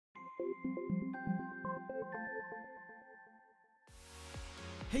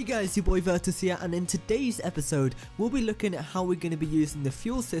Hey guys, your boy Virtus here, and in today's episode we'll be looking at how we're going to be using the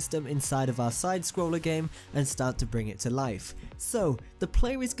fuel system inside of our side-scroller game and start to bring it to life. So, the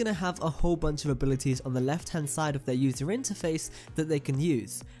player is going to have a whole bunch of abilities on the left hand side of their user interface that they can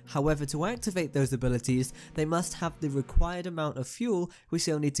use. However, to activate those abilities, they must have the required amount of fuel which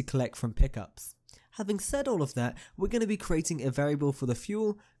they'll need to collect from pickups. Having said all of that, we're going to be creating a variable for the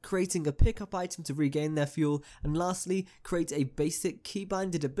fuel, creating a pickup item to regain their fuel, and lastly, create a basic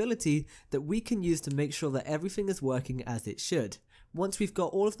keybinded ability that we can use to make sure that everything is working as it should. Once we've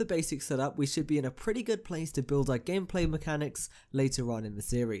got all of the basics set up, we should be in a pretty good place to build our gameplay mechanics later on in the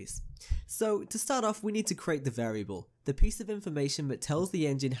series. So to start off, we need to create the variable, the piece of information that tells the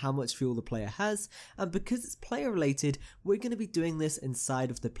engine how much fuel the player has, and because it's player related, we're going to be doing this inside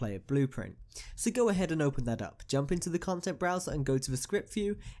of the player blueprint. So go ahead and open that up, jump into the content browser and go to the script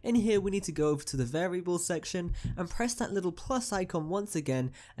view. In here we need to go over to the variables section and press that little plus icon once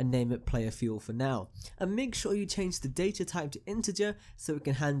again and name it player fuel for now. And make sure you change the data type to integer so it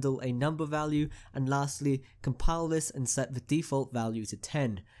can handle a number value, and lastly compile this and set the default value to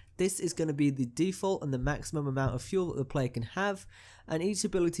 10. This is going to be the default and the maximum amount of fuel that the player can have, and each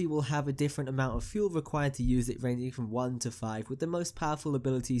ability will have a different amount of fuel required to use it, ranging from 1 to 5, with the most powerful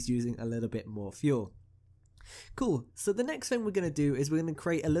abilities using a little bit more fuel. Cool, so the next thing we're going to do is we're going to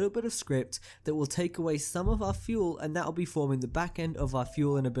create a little bit of script that will take away some of our fuel, and that will be forming the back end of our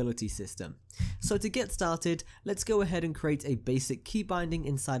fuel and ability system. So to get started, let's go ahead and create a basic key binding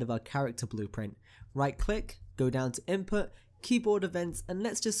inside of our character blueprint. Right click, go down to input, keyboard events, and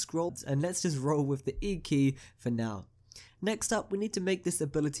let's just scroll and let's just roll with the E key for now. Next up, we need to make this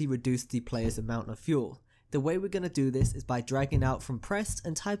ability reduce the player's amount of fuel. The way we're going to do this is by dragging out from pressed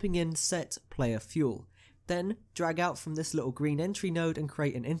and typing in set player fuel. Then drag out from this little green entry node and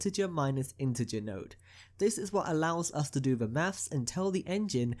create an integer minus integer node. This is what allows us to do the maths and tell the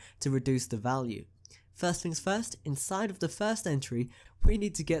engine to reduce the value. First things first, inside of the first entry, we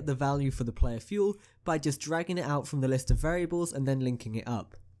need to get the value for the player fuel by just dragging it out from the list of variables and then linking it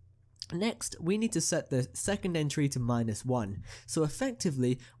up. Next, we need to set the second entry to -1. So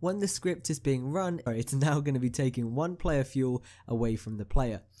effectively, when the script is being run, it's now going to be taking 1 player fuel away from the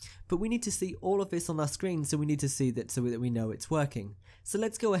player. But we need to see all of this on our screen, so we need to see that so that we know it's working. So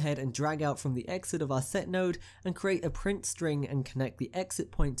let's go ahead and drag out from the exit of our set node and create a print string and connect the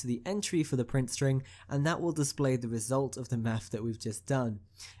exit point to the entry for the print string, and that will display the result of the math that we've just done.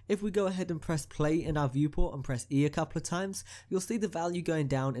 If we go ahead and press play in our viewport and press E a couple of times, you'll see the value going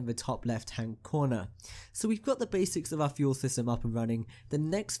down in the top left hand corner. So we've got the basics of our fuel system up and running. The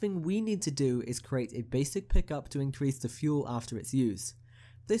next thing we need to do is create a basic pickup to increase the fuel after it's used.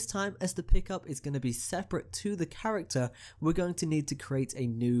 This time, as the pickup is going to be separate to the character, we're going to need to create a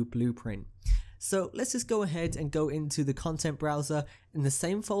new blueprint. So let's just go ahead and go into the content browser in the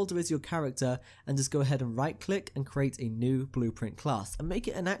same folder as your character and just go ahead and right click and create a new blueprint class and make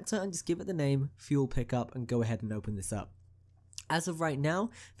it an actor and just give it the name fuel pickup and go ahead and open this up. As of right now,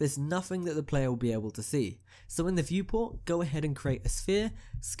 there's nothing that the player will be able to see. So in the viewport, go ahead and create a sphere,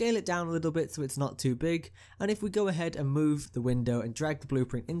 scale it down a little bit so it's not too big, and if we go ahead and move the window and drag the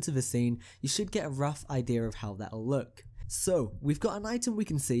blueprint into the scene, you should get a rough idea of how that'll look. So we've got an item we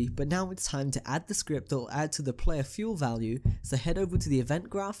can see, but now it's time to add the script that will add to the player fuel value. So head over to the event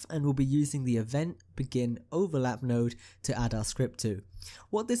graph and we'll be using the event begin overlap node to add our script to.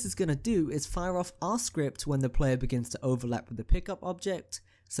 What this is going to do is fire off our script when the player begins to overlap with the pickup object.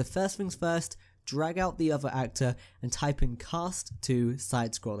 So first things first, drag out the other actor and type in cast to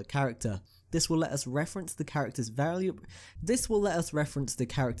SideScroller character. This will let us reference the character's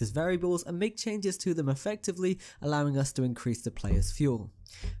variables and make changes to them effectively, allowing us to increase the player's fuel.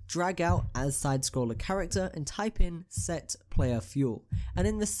 Drag out as SideScroller character and type in set player fuel. And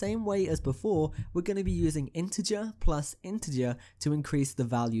in the same way as before, we're going to be using integer plus integer to increase the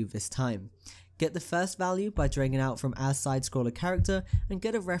value this time. Get the first value by dragging out from as SideScroller character and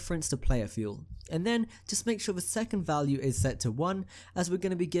get a reference to player fuel. And then just make sure the second value is set to 1, as we're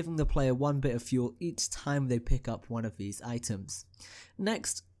going to be giving the player 1 bit of fuel each time they pick up one of these items.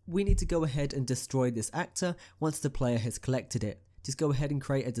 Next, we need to go ahead and destroy this actor once the player has collected it. Just go ahead and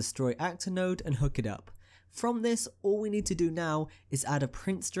create a destroy actor node and hook it up. From this, all we need to do now is add a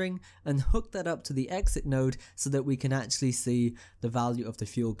print string and hook that up to the exit node so that we can actually see the value of the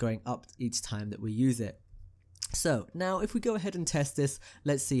fuel going up each time that we use it. So now if we go ahead and test this,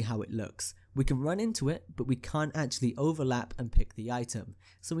 let's see how it looks. We can run into it, but we can't actually overlap and pick the item.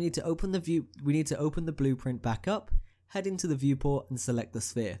 So we need to open the blueprint back up, head into the viewport and select the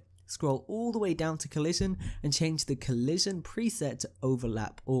sphere. Scroll all the way down to collision and change the collision preset to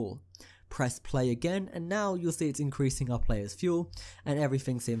overlap all. press play again, and now you'll see it's increasing our players' fuel, and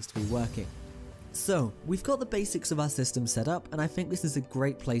everything seems to be working. So, we've got the basics of our system set up, and I think this is a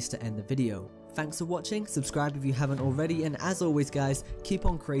great place to end the video. Thanks for watching, subscribe if you haven't already, and as always guys, keep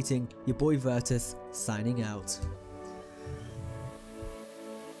on creating. Your boy Virtus, signing out.